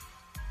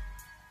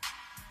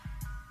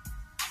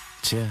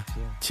yeah,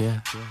 yeah,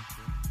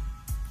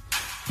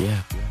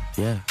 yeah,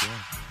 yeah,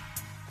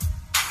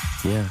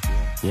 yeah,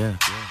 yeah,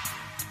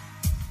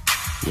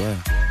 yeah, yeah,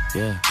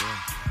 yeah,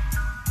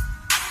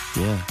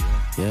 yeah,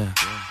 yeah,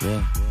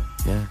 yeah,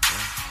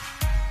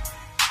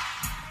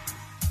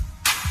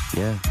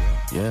 yeah,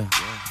 yeah,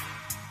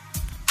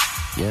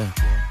 yeah,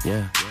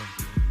 yeah,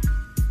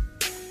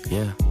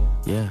 yeah,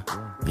 yeah,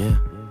 yeah,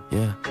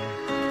 yeah.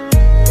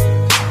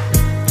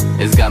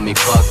 It's got me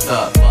fucked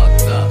up.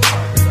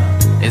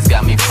 It's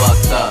got me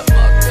fucked up.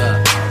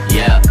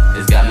 Yeah,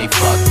 it's got me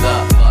fucked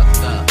up.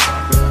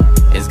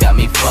 It's got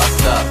me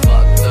fucked up.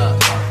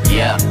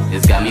 Yeah,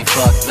 it's got me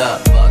fucked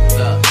up.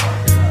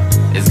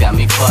 It's got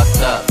me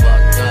fucked up.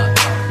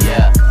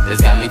 Yeah, it's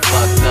got me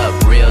fucked up.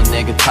 Real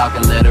nigga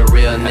talking, let a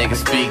real nigga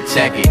speak,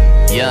 check it.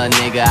 Young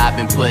nigga, I've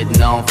been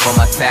putting on for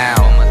my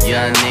town.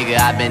 Young nigga,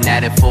 I've been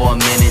at it for a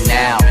minute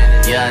now.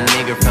 Young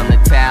nigga from the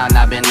town,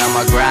 I've been on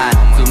my grind.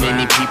 Too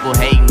many people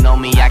hating on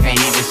me, I can't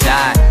even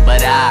shine.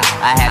 But I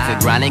had to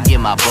grind and get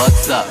my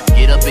bucks up.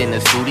 Get up in the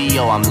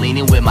studio, I'm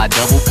leaning with my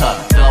double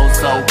cup. Flow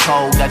so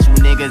cold, got you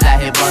niggas out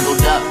here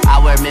bundled up. I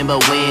remember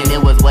when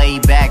it was way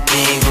back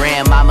then.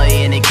 Grandmama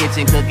in the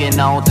kitchen cooking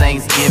on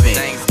Thanksgiving.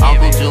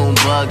 Uncle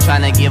Junebug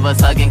trying to give us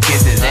hugging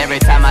kisses. Every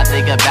time I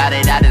think about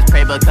it, I just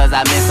pray because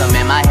I miss him.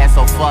 And my head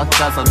so fucked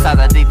up, sometimes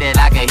I think that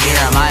I can hear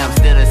him. I am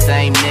still the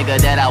same nigga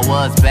that I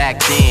was back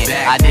then.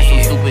 I did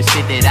some stupid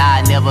shit that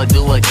I never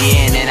do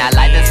again. And I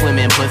like to swim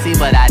in pussy,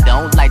 but I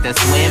don't like to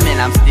swim. And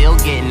I'm still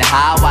getting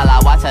high while I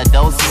watch her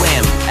doe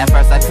swim. At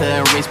first I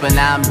couldn't reach, but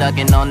now I'm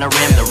ducking on the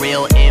rim. The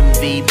real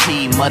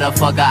MVP,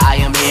 motherfucker, I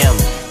am him.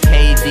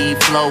 KD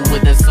flow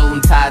with the suit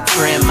and tie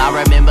trim. I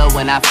remember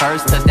when I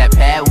first touched that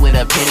pad with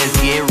a pen. It's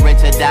get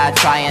rich or die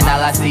trying, all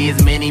I see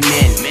is many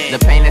men. The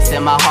pain that's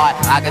in my heart,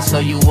 I can show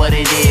you what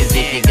it is.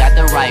 If you got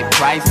the right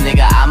price,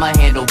 nigga, I'ma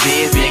handle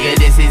biz. Nigga,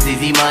 this is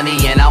easy money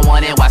and I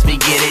want it, watch me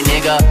get it,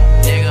 nigga.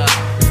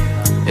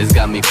 It's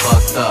got me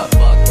fucked up.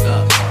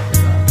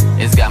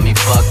 It's got me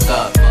fucked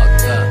up.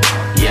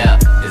 Yeah,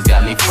 it's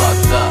got me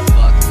fucked up.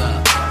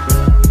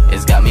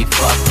 It's got me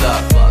fucked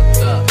up.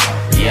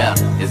 Yeah,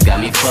 it's got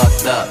me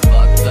fucked up.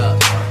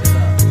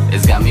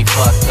 It's got me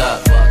fucked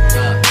up.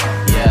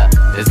 Yeah,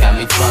 it's got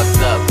me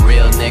fucked up.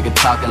 Real nigga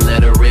talking,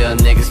 let a real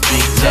nigga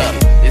speak. Check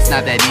it. It's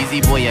not that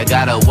easy, boy, you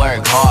gotta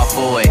work hard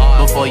for it.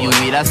 Before you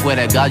eat, I swear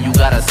to God, you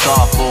gotta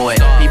starve for it.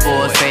 People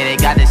will say they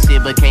got this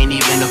shit, but can't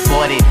even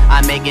afford it.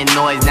 I'm making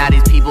noise, now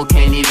these people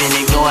can't even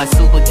ignore it.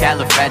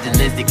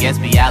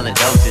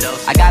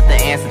 Supercalifragilisticexpialidocious. I got the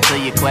answer to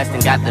your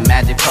question, got the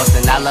magic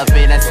potion. I love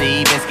it, I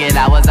see biscuit,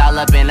 I was all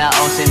up in the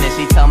ocean. And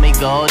she told me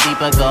go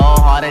deeper, go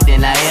harder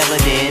than I ever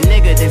did.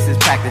 Nigga, this is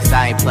practice,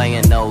 I ain't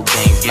playing no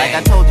games. Like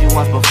I told you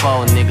once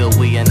before, nigga,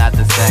 we are not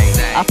the same.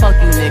 I fuck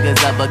you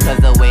niggas up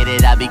because the way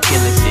that I be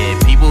killing shit.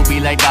 People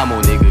be like,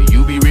 Domo, nigga,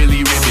 you be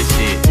really ripping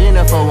shit.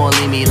 Jennifer won't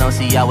leave me alone,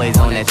 she always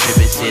on that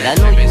trippin' shit. I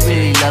know you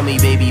really love me,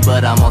 baby,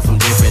 but I'm on some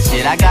different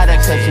shit. I gotta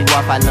cut you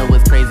off, I know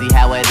it's crazy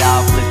how it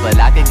all flips, but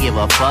I could give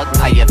a fuck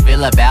how you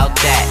feel about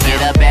that.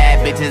 Get a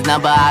bad bitch's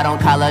number, I don't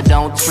call her,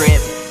 don't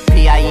trip.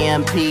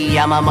 PIMP,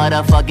 I'm a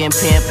motherfucking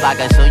pimp. I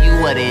can show you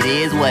what it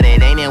is, what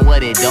it ain't, and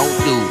what it don't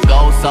do.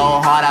 Go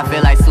so hard, I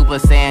feel like Super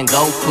Saiyan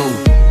Goku.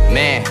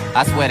 Man,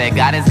 I swear that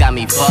God has got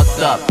me fucked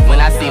up. When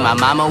I see my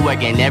mama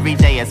working every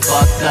day, it's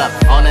fucked up.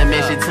 On a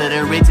mission to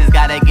the riches,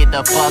 gotta get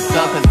the fuck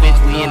up. Cause bitch,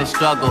 we in a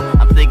struggle.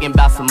 I'm thinking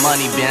about some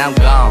money, then I'm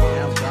gone.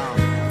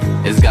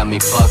 It's got me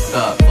fucked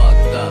up.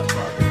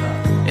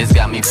 It's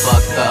got me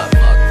fucked up.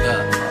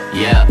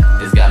 Yeah,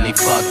 it's got me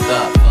fucked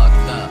up.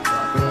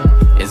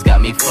 It's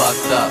got me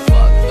fucked up.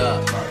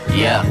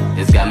 Yeah,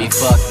 it's got me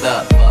fucked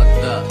up.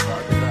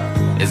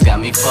 It's got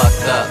me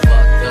fucked up.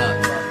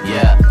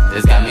 Yeah,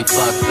 it's got me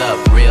fucked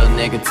up. Real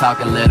nigga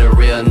talking, let a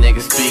real nigga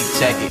speak,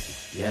 check it.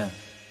 Yeah,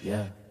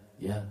 yeah,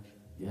 yeah,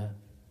 yeah.